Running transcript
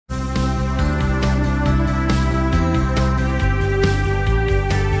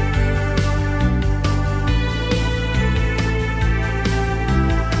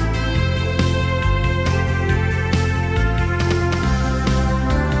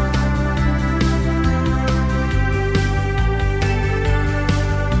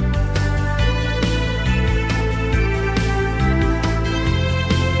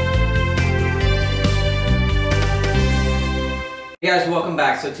guys, welcome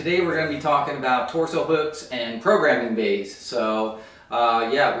back. So today we're going to be talking about torso hooks and programming bays. So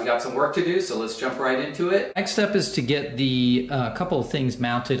yeah, we got some work to do, so let's jump right into it. Next step is to get the couple of things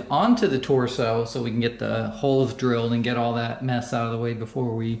mounted onto the torso so we can get the holes drilled and get all that mess out of the way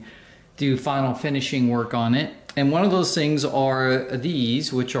before we do final finishing work on it. And one of those things are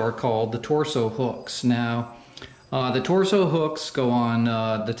these, which are called the torso hooks. Now, the torso hooks go on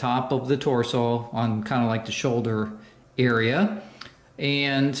the top of the torso, on kind of like the shoulder area,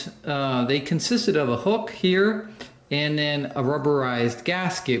 and they consisted of a hook here and then a rubberized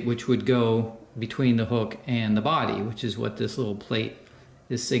gasket which would go between the hook and the body, which is what this little plate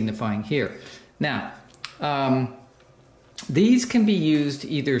is signifying here. Now, these can be used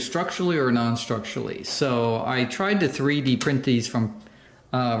either structurally or non-structurally. So I tried to 3D print these from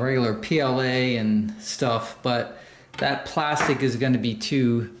regular PLA and stuff, but that plastic is going to be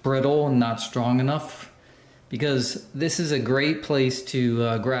too brittle and not strong enough, because this is a great place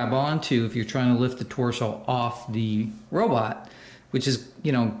to grab onto if you're trying to lift the torso off the robot, which is,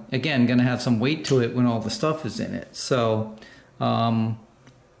 you know, again, going to have some weight to it when all the stuff is in it. So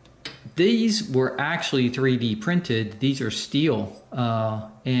these were actually 3D printed. These are steel,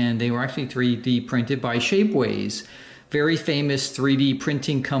 and they were actually 3D printed by Shapeways, very famous 3D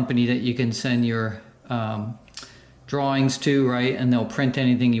printing company that you can send your drawings to, right? And they'll print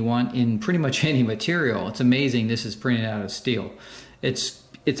anything you want in pretty much any material. It's amazing. This is printed out of steel. It's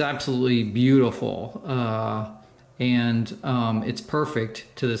absolutely beautiful, and it's perfect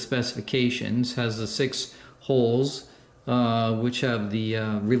to the specifications. Has the 6 holes, which have the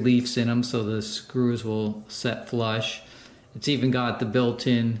reliefs in them, so the screws will set flush. It's even got the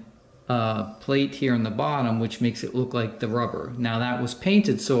built-in plate here on the bottom, which makes it look like the rubber. Now that was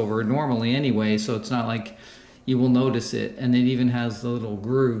painted silver normally anyway, so it's not like you will notice it. And it even has the little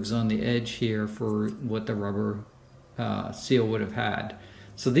grooves on the edge here for what the rubber seal would have had.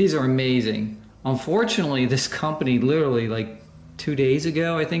 So these are amazing. Unfortunately, this company literally like 2 days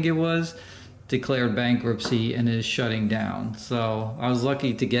ago, I think it was, declared bankruptcy and is shutting down. So I was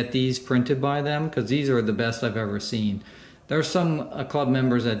lucky to get these printed by them, because these are the best I've ever seen. There are some club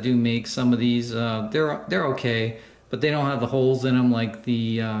members that do make some of these. They're okay, but they don't have the holes in them like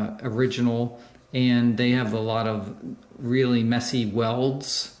the original. And they have a lot of really messy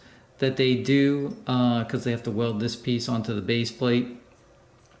welds that they do, because they have to weld this piece onto the base plate.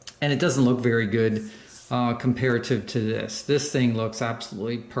 And it doesn't look very good comparative to this. This thing looks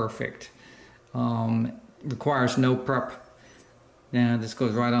absolutely perfect. Requires no prep. Now this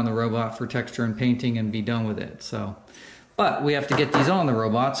goes right on the robot for texture and painting and be done with it. So, but we have to get these on the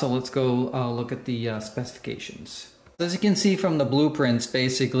robot, so let's go look at the specifications. As you can see from the blueprints,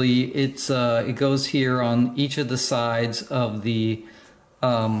 basically it goes here on each of the sides of the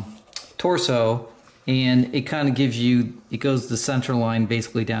torso, and it kind of gives you, it goes the center line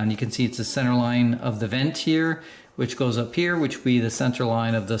basically down. You can see it's the center line of the vent here, which goes up here, which would be the center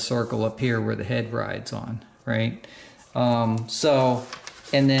line of the circle up here where the head rides on, right? So,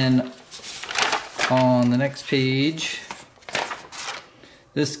 and then on the next page,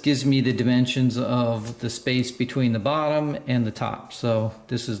 this gives me the dimensions of the space between the bottom and the top. So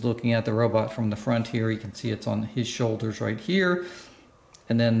this is looking at the robot from the front here. You can see it's on his shoulders right here.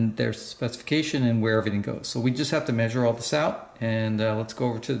 And then there's the specification and where everything goes. So we just have to measure all this out, and let's go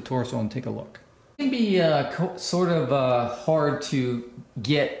over to the torso and take a look. It can be sort of hard to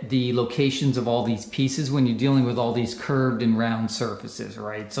get the locations of all these pieces when you're dealing with all these curved and round surfaces,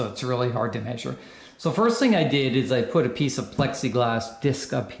 right? So it's really hard to measure. So first thing I did is I put a piece of plexiglass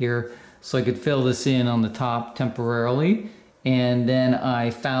disc up here so I could fill this in on the top temporarily. And then I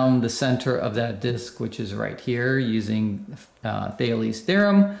found the center of that disc, which is right here, using Thales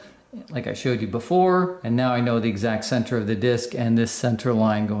theorem, like I showed you before. And now I know the exact center of the disc and this center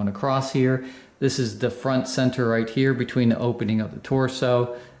line going across here. This is the front center right here between the opening of the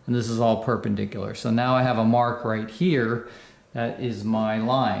torso, and this is all perpendicular. So now I have a mark right here. That is my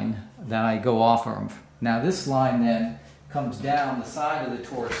line that I go off of. Now this line then comes down the side of the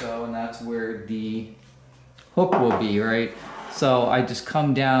torso, and that's where the hook will be, right? So I just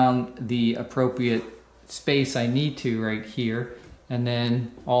come down the appropriate space I need to right here, and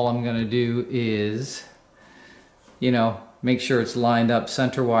then all I'm gonna do is, you know, make sure it's lined up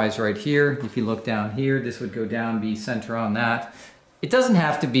center-wise right here. If you look down here, this would go down, be center on that. It doesn't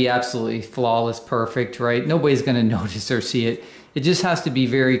have to be absolutely flawless, perfect, right? Nobody's gonna notice or see it. It just has to be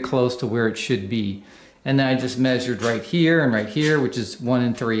very close to where it should be. And then I just measured right here and right here, which is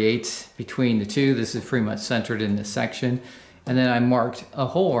 1 3/8 between the two. This is pretty much centered in this section. And then I marked a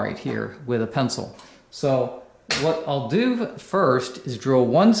hole right here with a pencil. So what I'll do first is drill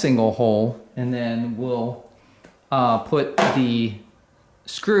one single hole, and then we'll put the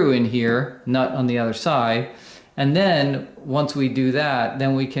screw in here, nut on the other side, and then once we do that,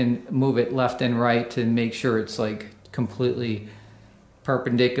 then we can move it left and right to make sure it's like completely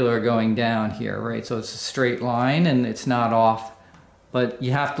perpendicular going down here, right? So it's a straight line and it's not off, but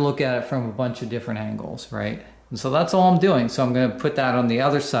you have to look at it from a bunch of different angles, right? And so that's all I'm doing. So I'm going to put that on the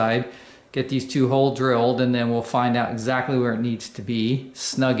other side, get these 2 holes drilled, and then we'll find out exactly where it needs to be,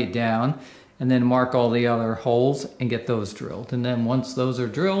 snug it down, and then mark all the other holes and get those drilled. And then once those are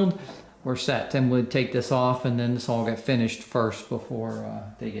drilled, we're set. And we'll take this off, and then this all get finished first before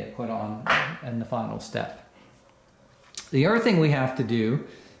they get put on in the final step. The other thing we have to do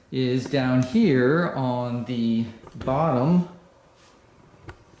is down here on the bottom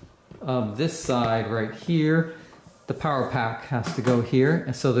of this side right here, the power pack has to go here.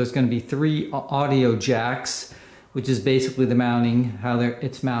 And so there's going to be 3 audio jacks, which is basically the mounting, how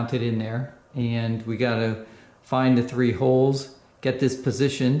it's mounted in there. And we got to find the 3 holes, get this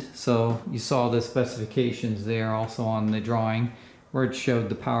positioned. So you saw the specifications there also on the drawing where it showed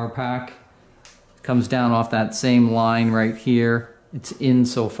the power pack. It comes down off that same line right here. It's in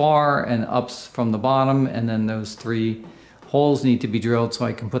so far and ups from the bottom, and then those 3 holes need to be drilled so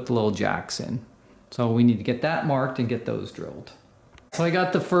I can put the little jacks in. So we need to get that marked and get those drilled. So I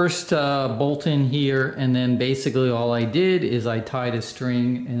got the first bolt in here, and then basically all I did is I tied a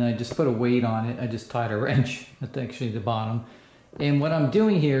string and I just put a weight on it. I just tied a wrench at actually the bottom. And what I'm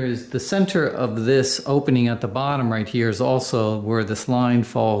doing here is the center of this opening at the bottom right here is also where this line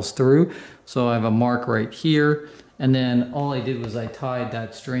falls through. So I have a mark right here, and then all I did was I tied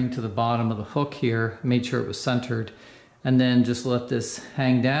that string to the bottom of the hook here, made sure it was centered, and then just let this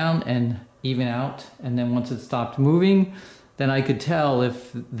hang down and even out. And then once it stopped moving, then I could tell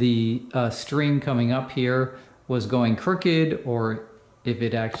if the string coming up here was going crooked or if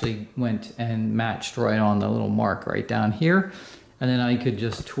it actually went and matched right on the little mark right down here. And then I could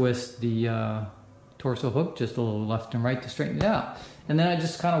just twist the torso hook just a little left and right to straighten it out. And then I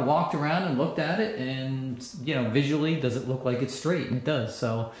just kind of walked around and looked at it, and you know, visually, does it look like it's straight? And it does.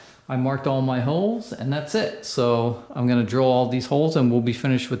 So I marked all my holes, and that's it. So I'm going to drill all these holes, and we'll be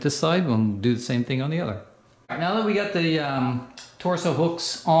finished with this side, and we'll do the same thing on the other. Now that we got the torso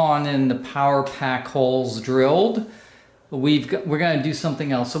hooks on and the power pack holes drilled, we're going to do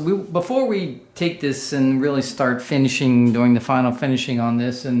something else. So before we take this and really start finishing, doing the final finishing on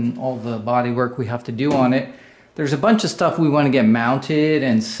this and all the body work we have to do on it, there's a bunch of stuff we want to get mounted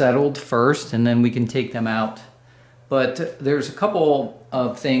and settled first, and then we can take them out. But there's a couple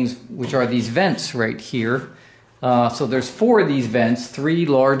of things, which are these vents right here. So there's 4 of these vents, 3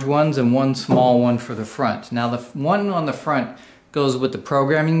 large ones and 1 small one for the front. Now the one on the front goes with the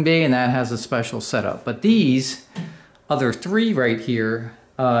programming bay, and that has a special setup. But these other 3 right here,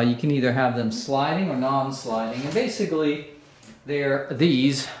 you can either have them sliding or non-sliding. And basically they're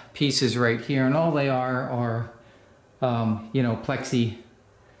these pieces right here, and all they are you know, plexi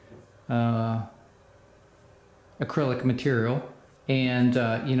acrylic material. And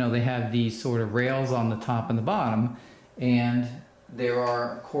you know, they have these sort of rails on the top and the bottom, and there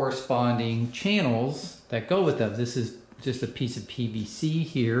are corresponding channels that go with them. This is just a piece of PVC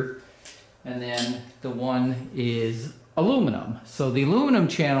here, and then the one is aluminum. So the aluminum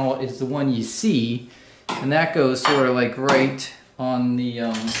channel is the one you see, and that goes sort of like right on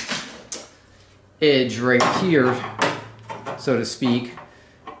the edge right here, so to speak,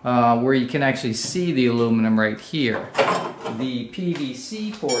 where you can actually see the aluminum right here. The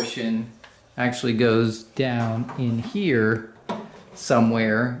PVC portion actually goes down in here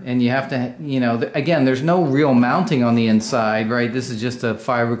somewhere, and you have to, you know, again, there's no real mounting on the inside, right? This is just a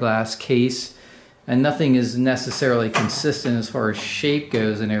fiberglass case, and nothing is necessarily consistent as far as shape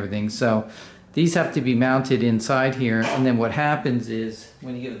goes and everything. So these have to be mounted inside here, and then what happens is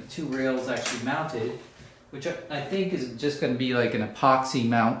when you get the 2 rails actually mounted, which I think is just going to be like an epoxy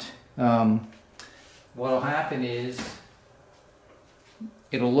mount, what will happen is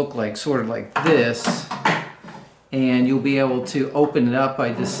it'll look like sort of like this, and you'll be able to open it up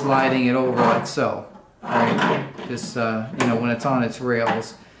by just sliding it over like so, right? Just you know, when it's on its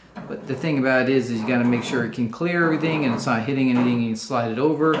rails. But the thing about it is you got to make sure it can clear everything and it's not hitting anything. You can slide it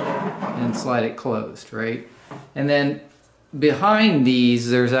over and slide it closed, right? And then behind these,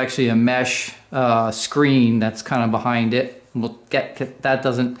 there's actually a mesh screen that's kind of behind it. We'll get that.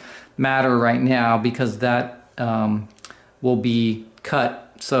 Doesn't matter right now because that will be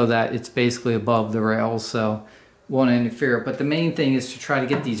cut so that it's basically above the rails, so won't interfere. But the main thing is to try to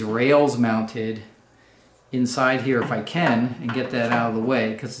get these rails mounted inside here if I can, and get that out of the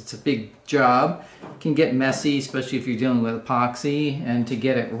way, because it's a big job. It can get messy, especially if you're dealing with epoxy, and to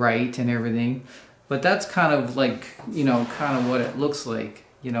get it right and everything. But that's kind of like, you know, kind of what it looks like,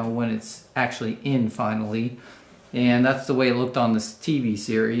 you know, when it's actually in finally. And that's the way it looked on this TV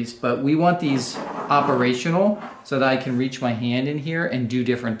series. But we want these operational so that I can reach my hand in here and do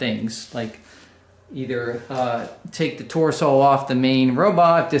different things. Like either take the torso off the main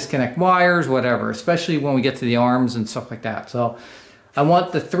robot, disconnect wires, whatever. Especially when we get to the arms and stuff like that. So I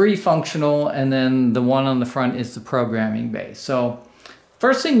want the 3 functional, and then the one on the front is the programming bay. So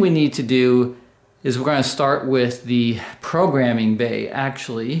first thing we need to do is we're going to start with the programming bay,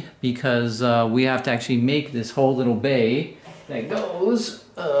 actually, because we have to actually make this whole little bay that goes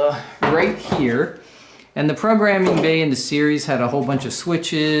right here. And the programming bay in the series had a whole bunch of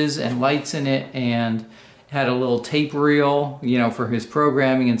switches and lights in it, and had a little tape reel, you know, for his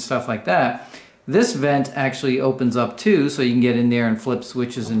programming and stuff like that. This vent actually opens up too, so you can get in there and flip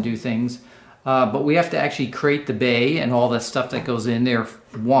switches and do things. But we have to actually create the bay and all the stuff that goes in there,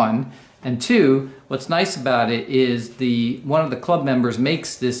 1. And 2, what's nice about it is one of the club members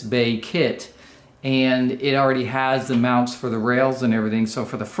makes this bay kit, and it already has the mounts for the rails and everything. So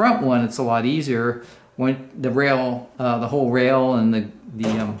for the front one, it's a lot easier when the rail, the whole rail and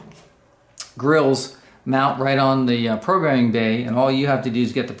the grills mount right on the programming bay, and all you have to do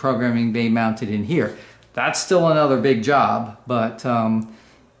is get the programming bay mounted in here. That's still another big job, but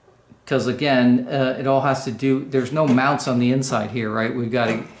because again, it all has to do, there's no mounts on the inside here, right? We've got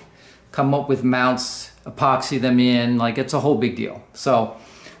to come up with mounts, epoxy them in, like it's a whole big deal. So,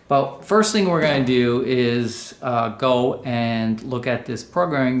 but first thing we're going to do is go and look at this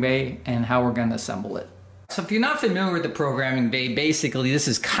programming bay and how we're going to assemble it. So if you're not familiar with the programming bay, basically this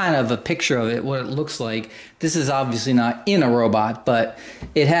is kind of a picture of it, what it looks like. This is obviously not in a robot, but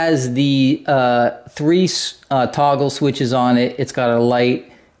it has the 3 toggle switches on it. It's got a light,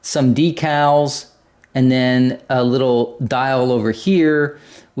 some decals, and then a little dial over here,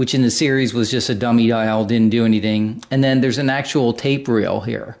 which in the series was just a dummy dial, didn't do anything. And then there's an actual tape reel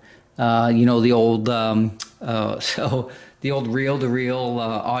here. You know, the old, the old reel-to-reel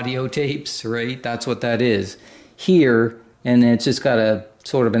audio tapes, right? That's what that is here. And it's just got a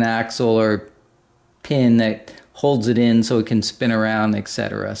sort of an axle or pin that holds it in so it can spin around,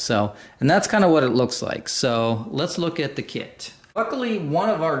 etc. So, and that's kind of what it looks like. So let's look at the kit. Luckily, one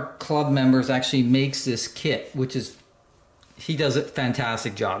of our club members actually makes this kit, which is, he does a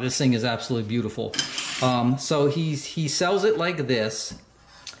fantastic job. This thing is absolutely beautiful. So he sells it like this,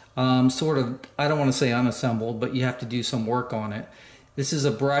 sort of, I don't want to say unassembled, but you have to do some work on it. This is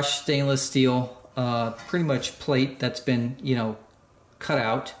a brushed stainless steel, pretty much plate that's been, you know, cut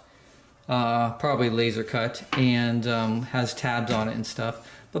out, probably laser cut, and has tabs on it and stuff.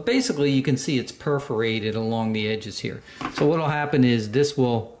 But basically you can see it's perforated along the edges here. So what will happen is this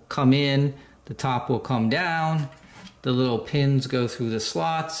will come in, the top will come down, the little pins go through the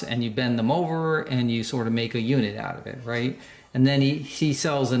slots, and you bend them over and you sort of make a unit out of it, right? And then he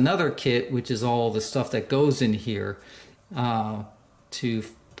sells another kit, which is all the stuff that goes in here to,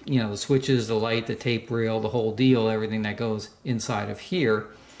 you know, the switches, the light, the tape reel, the whole deal, everything that goes inside of here.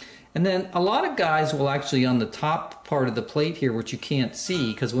 And then a lot of guys will actually, on the top part of the plate here, which you can't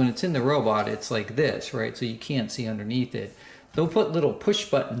see, because when it's in the robot, it's like this, right? So you can't see underneath it. They'll put little push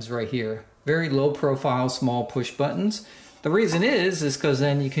buttons right here. Very low profile, small push buttons. The reason is because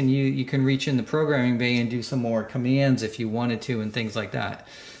then you can reach in the programming bay and do some more commands if you wanted to and things like that.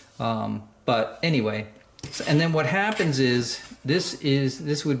 But anyway, and then what happens is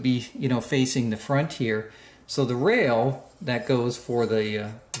this would be, you know, facing the front here. So the rail that goes for the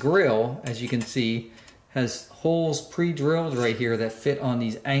grill, as you can see, has holes pre-drilled right here that fit on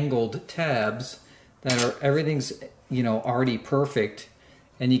these angled tabs that are, everything's, you know, already perfect.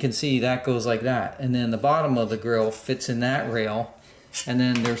 And you can see that goes like that. And then the bottom of the grill fits in that rail. And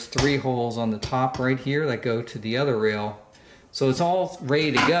then there's 3 holes on the top right here that go to the other rail. So it's all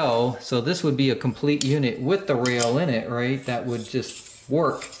ready to go. So this would be a complete unit with the rail in it, right? That would just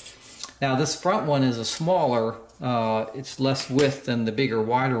work. Now this front one is a smaller, it's less width than the bigger,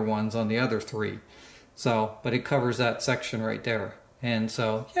 wider ones on the other 3. So, but it covers that section right there. And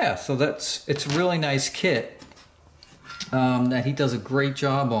so, yeah, so it's a really nice kit. That he does a great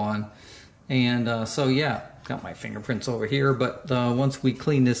job on. And so yeah, got my fingerprints over here, but once we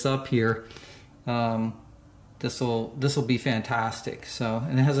clean this up here, this will be fantastic. So,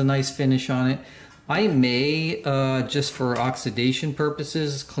 and it has a nice finish on it. I may just for oxidation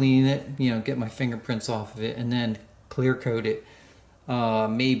purposes clean it, you know, get my fingerprints off of it and then clear coat it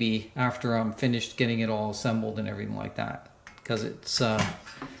maybe after I'm finished getting it all assembled and everything like that, because it's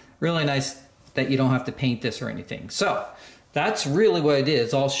really nice that you don't have to paint this or anything. So that's really what it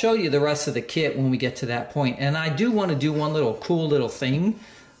is. I'll show you the rest of the kit when we get to that point. And I do want to do one little cool little thing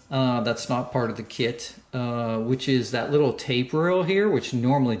that's not part of the kit, which is that little tape rail here, which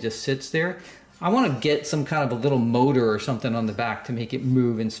normally just sits there. I want to get some kind of a little motor or something on the back to make it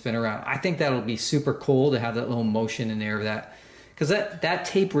move and spin around. I think that'll be super cool to have that little motion in there, that because that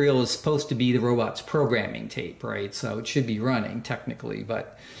tape reel is supposed to be the robot's programming tape, right? So it should be running technically,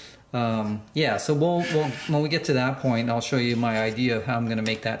 but yeah. So we'll when we get to that point, I'll show you my idea of how I'm going to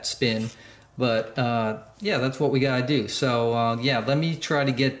make that spin. But yeah, that's what we gotta do. So yeah, let me try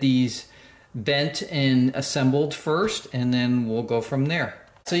to get these bent and assembled first, and then we'll go from there.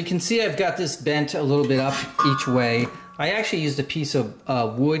 So you can see I've got this bent a little bit up each way. I actually used a piece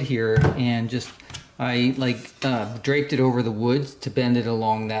of wood here, and just I draped it over the wood to bend it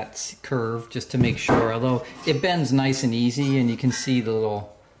along that curve, just to make sure. Although it bends nice and easy, and you can see the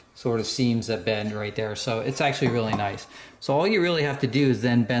little sort of seams that bend right there. So it's actually really nice. So all you really have to do is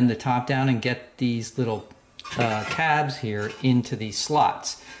then bend the top down and get these little tabs here into these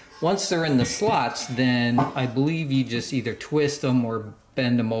slots. Once they're in the slots, then I believe you just either twist them or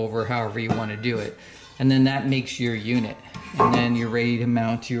bend them over, however you want to do it. And then that makes your unit. And then you're ready to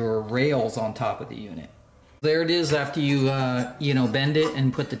mount your rails on top of the unit. There it is after you, you know, bend it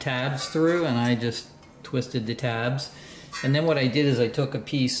and put the tabs through, and I just twisted the tabs. And then what I did is I took a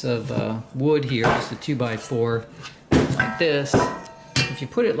piece of wood here, just a 2x4, like this. If you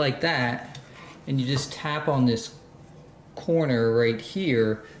put it like that, and you just tap on this corner right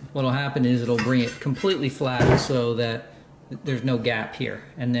here, what'll happen is it'll bring it completely flat so that there's no gap here.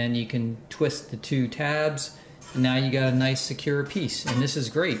 And then you can twist the two tabs, and now you got a nice secure piece. And this is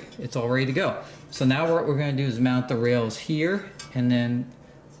great. It's all ready to go. So now what we're going to do is mount the rails here, and then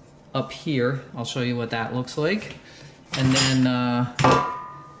up here. I'll show you what that looks like. And then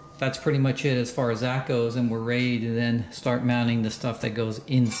that's pretty much it as far as that goes, and we're ready to then start mounting the stuff that goes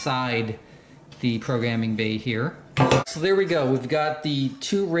inside the programming bay here. So there we go. We've got the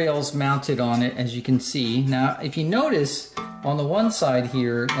two rails mounted on it, as you can see. Now, if you notice, on the one side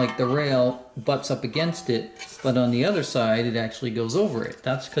here, like the rail butts up against it, but on the other side, it actually goes over it.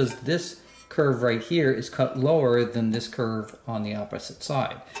 That's because this curve right here is cut lower than this curve on the opposite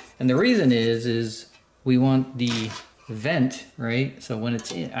side. And the reason is we want the vent, right? So when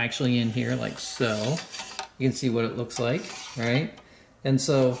it's actually in here like so, you can see what it looks like, right? And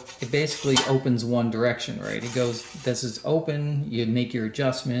so it basically opens one direction, right? It goes, this is open, you make your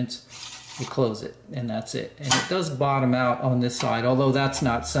adjustments, you close it, and that's it. And it does bottom out on this side, although that's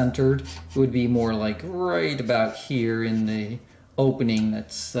not centered. It would be more like right about here in the opening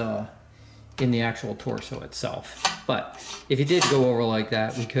that's in the actual torso itself. But if you did go over like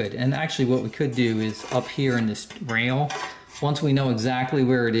that, we could. And actually what we could do is up here in this rail, once we know exactly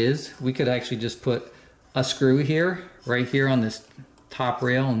where it is, we could actually just put a screw here, right here on this top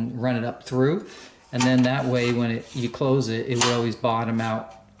rail, and run it up through. And then that way when you close it, it would always bottom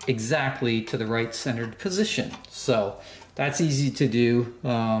out exactly to the right centered position. So that's easy to do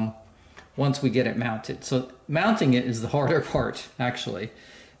once we get it mounted. So mounting it is the harder part, actually.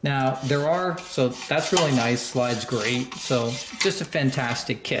 Now so that's really nice, slides great, so just a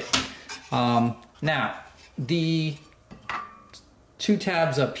fantastic kit. Now the two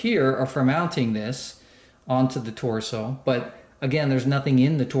tabs up here are for mounting this onto the torso, but again, there's nothing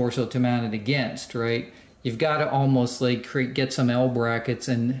in the torso to mount it against, right? You've got to almost like get some L brackets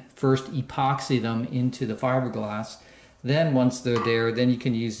and first epoxy them into the fiberglass. Then once they're there, then you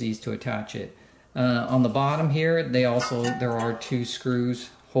can use these to attach it. On the bottom here, there are two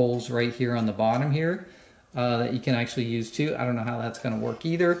holes right here on the bottom here that you can actually use too. I don't know how that's going to work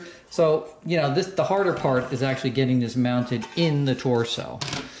either. So, you know, the harder part is actually getting this mounted in the torso.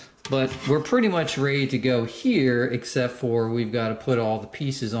 But we're pretty much ready to go here, except for we've got to put all the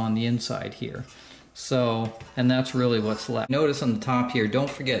pieces on the inside here. So, and that's really what's left. Notice on the top here, don't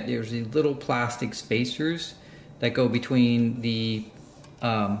forget, there's these little plastic spacers that go between the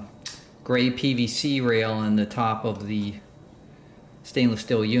gray PVC rail and the top of the stainless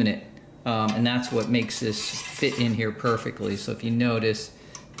steel unit, and that's what makes this fit in here perfectly. So if you notice,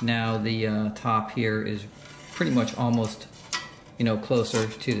 now the top here is pretty much almost, you know, closer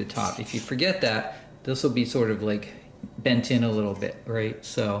to the top. If you forget that, this will be sort of like bent in a little bit, right?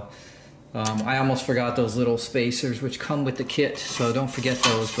 So I almost forgot those little spacers which come with the kit, so don't forget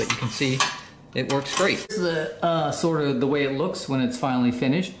those, but you can see it works great. This is the, sort of the way it looks when it's finally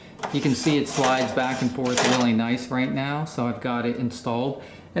finished. You can see it slides back and forth really nice right now, so I've got it installed.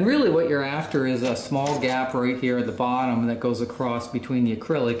 And really what you're after is a small gap right here at the bottom that goes across between the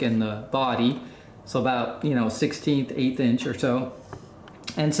acrylic and the body. So about, you know, 1/16, 1/8 inch or so.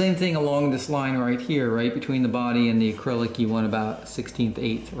 And same thing along this line right here, right between the body and the acrylic, you want about 1/16,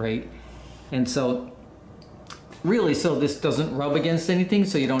 1/8, right? And so really so this doesn't rub against anything,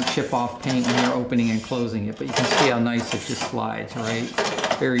 so you don't chip off paint when you're opening and closing it. But you can see how nice it just slides, right?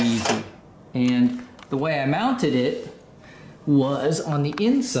 Very easy. And the way I mounted it was on the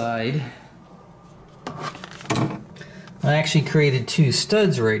inside. I actually created two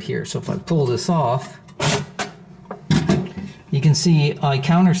studs right here. So if I pull this off, you can see I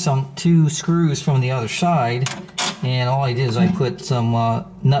countersunk two screws from the other side, and all I did is I put some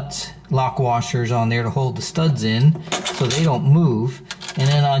nuts, lock washers on there to hold the studs in so they don't move, and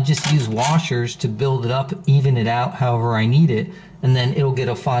then I'll just use washers to build it up, even it out however I need it, and then it'll get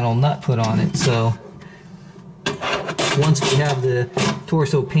a final nut put on it. So once we have the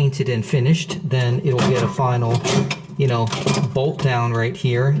torso painted and finished, then it'll get a final, you know, bolt down right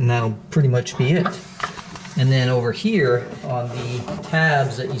here, and that'll pretty much be it. And then over here on the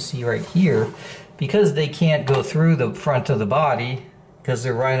tabs that you see right here, because they can't go through the front of the body because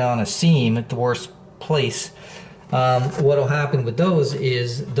they're right on a seam at the worst place, what'll happen with those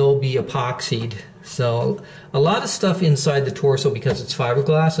is they'll be epoxied. So a lot of stuff inside the torso, because it's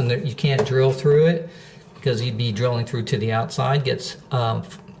fiberglass and you can't drill through it because you'd be drilling through to the outside, gets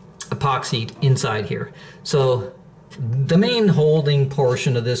epoxied inside here. So the main holding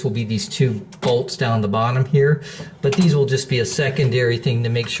portion of this will be these two bolts down the bottom here, but these will just be a secondary thing to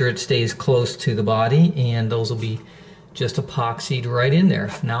make sure it stays close to the body, and those will be just epoxied right in there.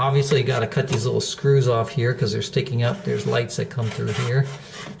 Now obviously you got to cut these little screws off here because they're sticking up. There's lights that come through here,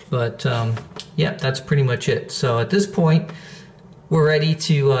 but yeah, that's pretty much it. So at this point we're ready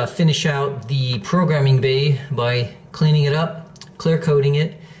to finish out the programming bay by cleaning it up, clear coating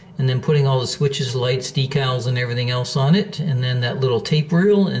it, and then putting all the switches, lights, decals, and everything else on it, and then that little tape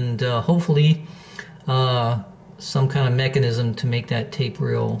reel, and hopefully some kind of mechanism to make that tape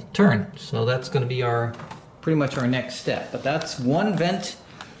reel turn. So that's going to be pretty much our next step. But that's one vent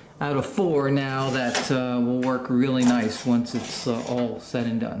out of 4 now that will work really nice once it's all said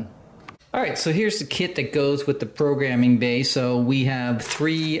and done. Alright, so here's the kit that goes with the programming bay. So we have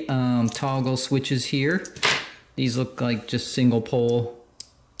 3 toggle switches here. These look like just single pole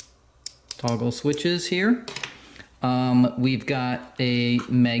toggle switches here. We've got a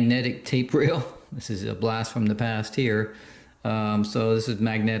magnetic tape reel. This is a blast from the past here. So this is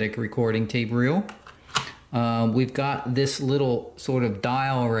magnetic recording tape reel. We've got this little sort of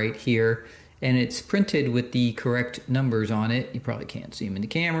dial right here, and it's printed with the correct numbers on it. You probably can't see them in the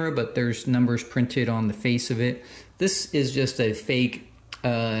camera, but there's numbers printed on the face of it. This is just a fake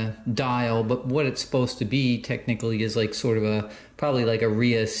dial, but what it's supposed to be technically is like sort of probably like a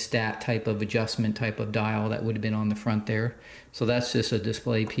rheostat type of adjustment type of dial that would have been on the front there. So that's just a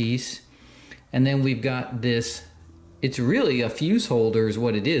display piece. And then we've got this, it's really a fuse holder is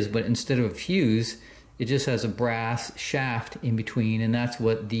what it is, but instead of a fuse, it just has a brass shaft in between, and that's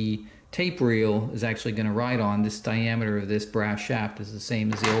what the tape reel is actually going to ride on. This diameter of this brass shaft is the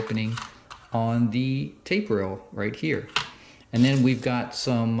same as the opening on the tape reel right here. And then we've got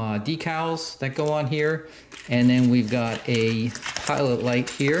some decals that go on here, and then we've got a pilot light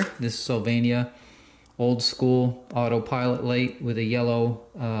here. This is Sylvania old school autopilot light with a yellow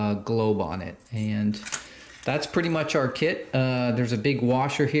globe on it, and that's pretty much our kit. There's a big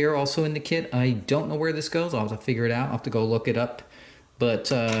washer here also in the kit. I don't know where this goes. I'll have to figure it out. I'll have to go look it up, but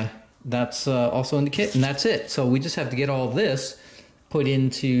that's also in the kit, and that's it. So we just have to get all of this put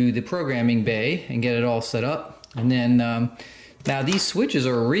into the programming bay and get it all set up. And then now these switches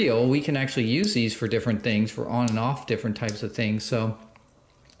are real. We can actually use these for different things, for on and off different types of things. So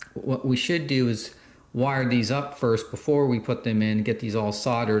what we should do is wire these up first before we put them in, get these all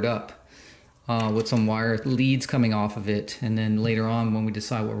soldered up with some wire leads coming off of it. And then later on when we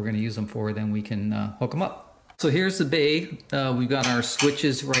decide what we're going to use them for, then we can hook them up. So here's the bay. We've got our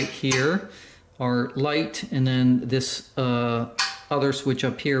switches right here, our light, and then this other switch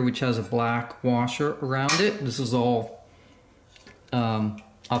up here which has a black washer around it. This is all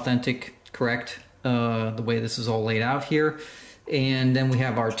authentic, correct, the way this is all laid out here. And then we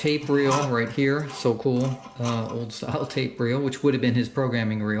have our tape reel right here. So cool, old style tape reel, which would have been his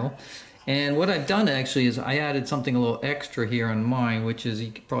programming reel. And what I've done actually is I added something a little extra here on mine, which is,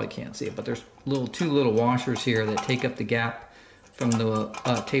 you probably can't see it, but there's two little washers here that take up the gap from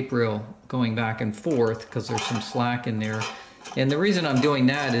the tape reel going back and forth, because there's some slack in there. And the reason I'm doing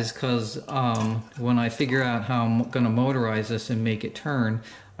that is because when I figure out how I'm going to motorize this and make it turn,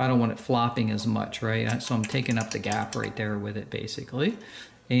 I don't want it flopping as much, right? So I'm taking up the gap right there with it, basically.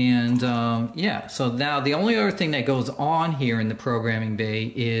 And yeah, so now the only other thing that goes on here in the programming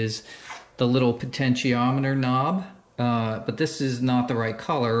bay is the little potentiometer knob, but this is not the right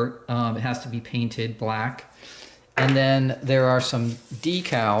color. It has to be painted black. And then there are some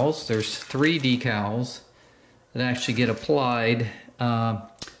decals. There's 3 decals, that actually get applied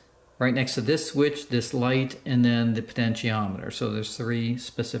right next to this switch, this light, and then the potentiometer. So there's 3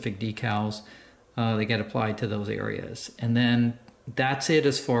 specific decals that get applied to those areas. And then that's it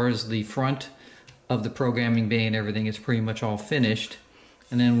as far as the front of the programming bay, and everything is pretty much all finished.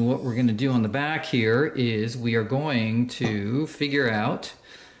 And then what we're going to do on the back here is we are going to figure out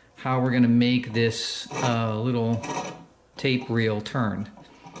how we're going to make this little tape reel turn.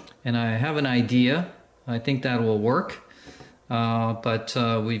 And I have an idea. I think that will work, but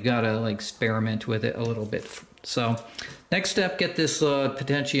we've got to like experiment with it a little bit. So next step, get this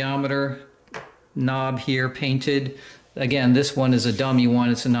potentiometer knob here painted. Again, this one is a dummy one.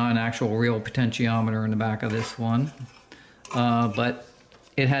 It's not an actual real potentiometer in the back of this one, but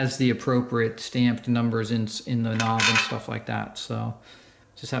it has the appropriate stamped numbers in the knob and stuff like that. So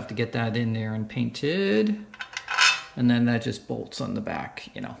just have to get that in there and painted. And then that just bolts on the back,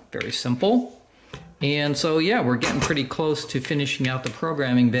 you know, very simple. And so, yeah, we're getting pretty close to finishing out the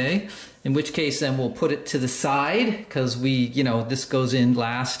programming bay, in which case then we'll put it to the side, because we, you know, this goes in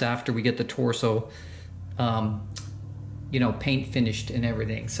last after we get the torso, you know, paint finished and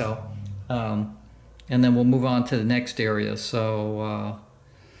everything. So, and then we'll move on to the next area. So,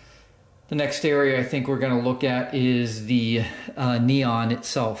 the next area I think we're going to look at is the neon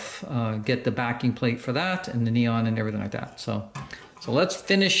itself. Get the backing plate for that and the neon and everything like that. So let's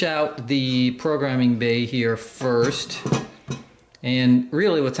finish out the programming bay here first. And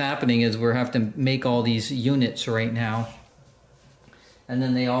really what's happening is we're have to make all these units right now. And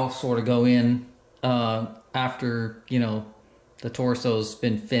then they all sort of go in after, you know, the torso's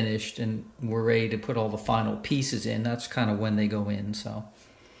been finished and we're ready to put all the final pieces in. That's kind of when they go in, so.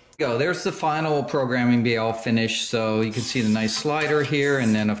 There's the final programming bay all finished. So you can see the nice slider here,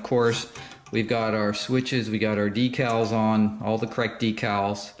 and then of course we've got our switches, we got our decals on, all the correct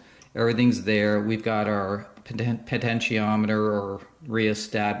decals, everything's there. We've got our potentiometer or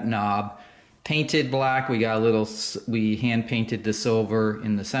rheostat knob painted black. We got a little, we hand painted the silver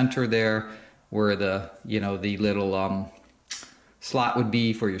in the center there where the, you know, the little slot would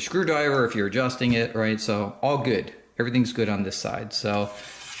be for your screwdriver if you're adjusting it, right? So all good, everything's good on this side. So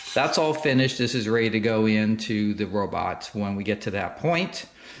that's all finished. This is ready to go into the robot when we get to that point.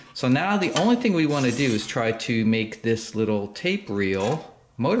 So now the only thing we want to do is try to make this little tape reel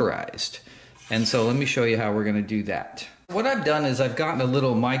motorized. And so let me show you how we're going to do that. What I've done is I've gotten a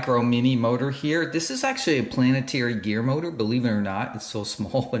little micro mini motor here. This is actually a planetary gear motor, believe it or not. It's so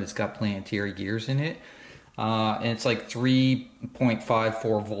small, but it's got planetary gears in it. And it's like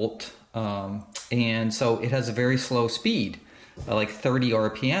 3.54 volt. And so it has a very slow speed. Like 30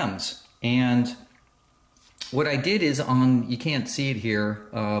 RPMs. And what I did is you can't see it here,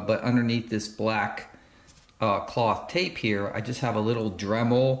 but underneath this black cloth tape here, I just have a little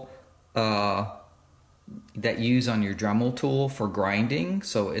Dremel that you use on your Dremel tool for grinding.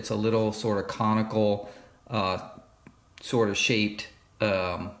 So it's a little sort of conical sort of shaped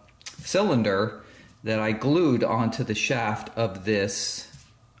cylinder that I glued onto the shaft of this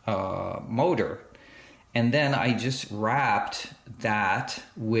motor. And then I just wrapped that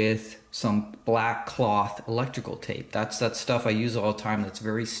with some black cloth electrical tape. That's that stuff I use all the time that's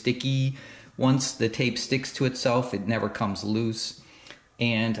very sticky. Once the tape sticks to itself, it never comes loose.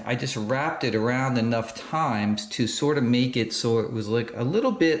 And I just wrapped it around enough times to sort of make it so it was like a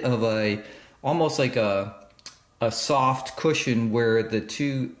little bit of almost like a soft cushion where the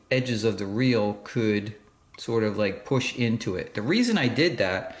 2 edges of the reel could sort of like push into it. The reason I did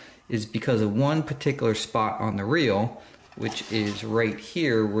that is because of one particular spot on the reel, which is right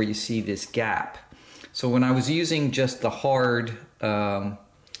here where you see this gap. So when I was using just the hard Dremel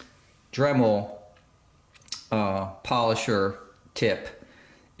polisher tip,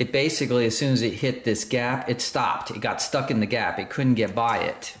 it basically, as soon as it hit this gap, it stopped. It got stuck in the gap. It couldn't get by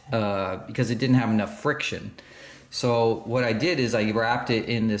it because it didn't have enough friction. So what I did is I wrapped it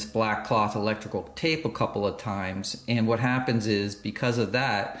in this black cloth electrical tape a couple of times, and what happens is because of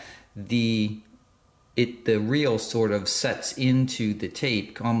that, the reel sort of sets into the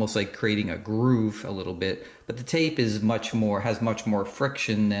tape, almost like creating a groove a little bit. But the tape is has much more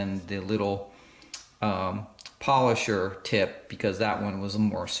friction than the little polisher tip, because that one was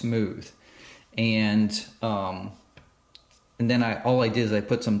more smooth. And then all I did is I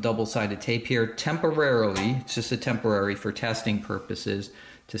put some double-sided tape here temporarily. It's just a temporary for testing purposes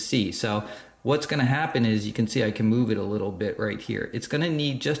to see. So what's going to happen is you can see I can move it a little bit right here. It's going to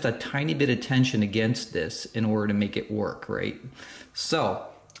need just a tiny bit of tension against this in order to make it work, right? So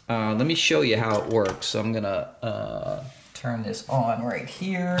let me show you how it works. So I'm going to turn this on right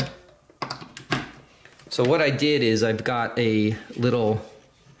here. So what I did is I've got a little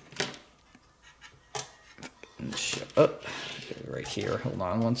here. Hold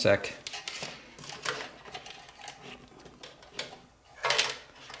on one sec.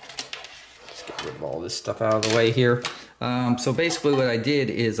 Let's get rid of all this stuff out of the way here. So basically what I did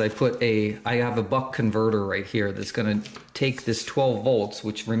is I have a buck converter right here that's going to take this 12 volts,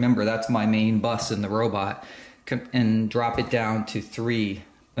 which remember that's my main bus in the robot, and drop it down to 3.5,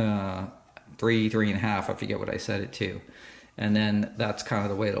 I forget what I set it to. And then that's kind of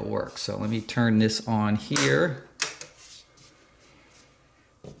the way it'll work. So let me turn this on here.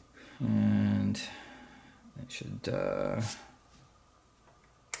 And it should,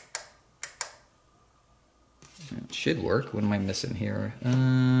 it should work. What am I missing here?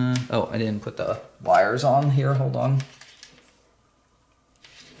 Oh, I didn't put the wires on here. Hold on.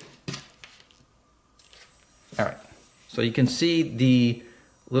 All right. So you can see the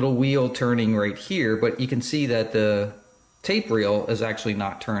little wheel turning right here, but you can see that the tape reel is actually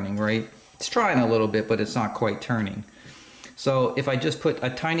not turning, right? It's trying a little bit, but it's not quite turning. So if I just put a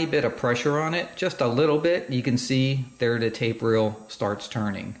tiny bit of pressure on it, just a little bit, you can see there the tape reel starts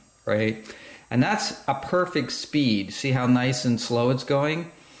turning, right? And that's a perfect speed. See how nice and slow it's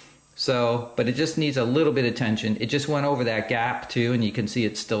going? So, but it just needs a little bit of tension. It just went over that gap too, and you can see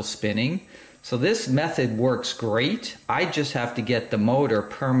it's still spinning. So this method works great. I just have to get the motor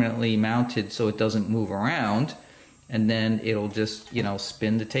permanently mounted so it doesn't move around, and then it'll just, you know,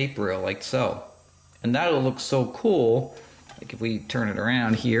 spin the tape reel like so. And that'll look so cool. Like if we turn it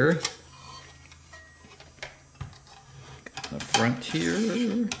around here, the front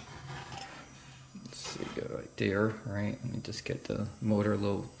here, let's see, go right there, right? Let me just get the motor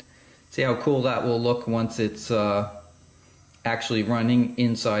low. See how cool that will look once it's actually running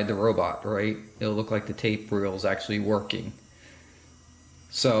inside the robot, right? It'll look like the tape reel is actually working.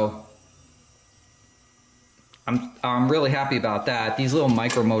 So I'm really happy about that. These little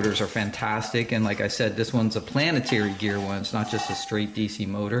micro motors are fantastic, and like I said, this one's a planetary gear one. It's not just a straight DC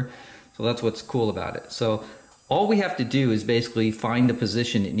motor. So that's what's cool about it. So all we have to do is basically find the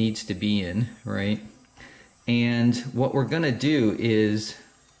position it needs to be in, right? And what we're gonna do is,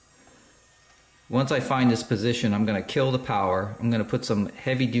 once I find this position, I'm gonna kill the power. I'm gonna put some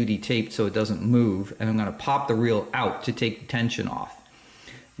heavy duty tape so it doesn't move, and I'm gonna pop the reel out to take the tension off.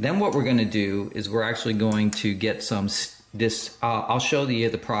 Then what we're gonna do is we're actually going to get some, I'll show you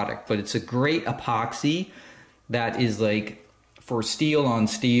the product, but it's a great epoxy that is like for steel on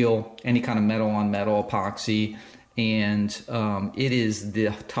steel, any kind of metal on metal epoxy. And it is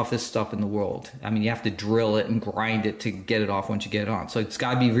the toughest stuff in the world. I mean, you have to drill it and grind it to get it off once you get it on. So it's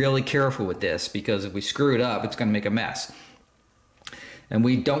got to be really careful with this, because if we screw it up, it's going to make a mess. And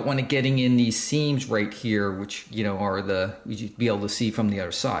we don't want it getting in these seams right here, which, you know, are you'd be able to see from the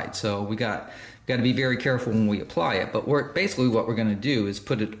other side. So we got to be very careful when we apply it. But basically what we're going to do is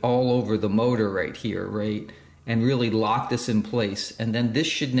put it all over the motor right here, right? And really lock this in place. And then this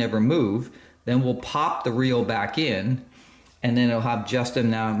should never move. Then we'll pop the reel back in, and then it'll have just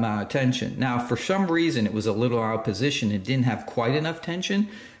enough amount of tension. Now, if for some reason it was a little out of position, it didn't have quite enough tension,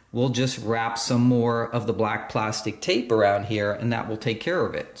 we'll just wrap some more of the black plastic tape around here, and that will take care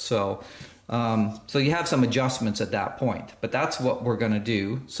of it. So, so you have some adjustments at that point, but that's what we're gonna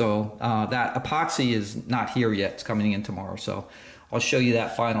do. So that epoxy is not here yet, it's coming in tomorrow. So I'll show you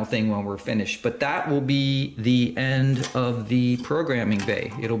that final thing when we're finished. But that will be the end of the programming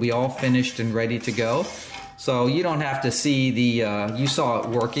bay. It'll be all finished and ready to go. So you don't have to see the, you saw it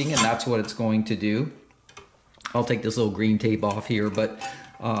working, and that's what it's going to do. I'll take this little green tape off here, but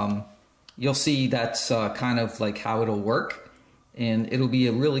you'll see that's kind of like how it'll work. And it'll be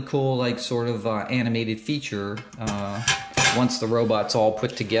a really cool, like, sort of animated feature once the robot's all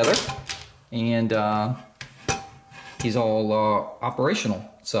put together. And he's all operational,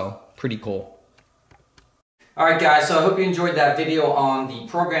 so pretty cool. Alright guys, so I hope you enjoyed that video on the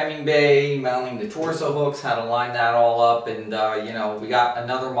programming bay, mounting the torso hooks, how to line that all up, and you know, we got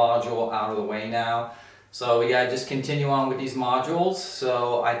another module out of the way now. So yeah, just continue on with these modules.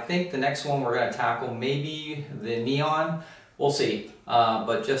 So I think the next one we're going to tackle maybe the neon. We'll see.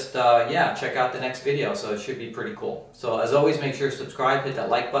 But just, yeah, check out the next video. So it should be pretty cool. So as always, make sure to subscribe, hit that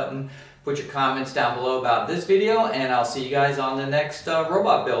like button, put your comments down below about this video, and I'll see you guys on the next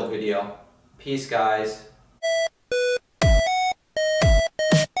robot build video. Peace, guys.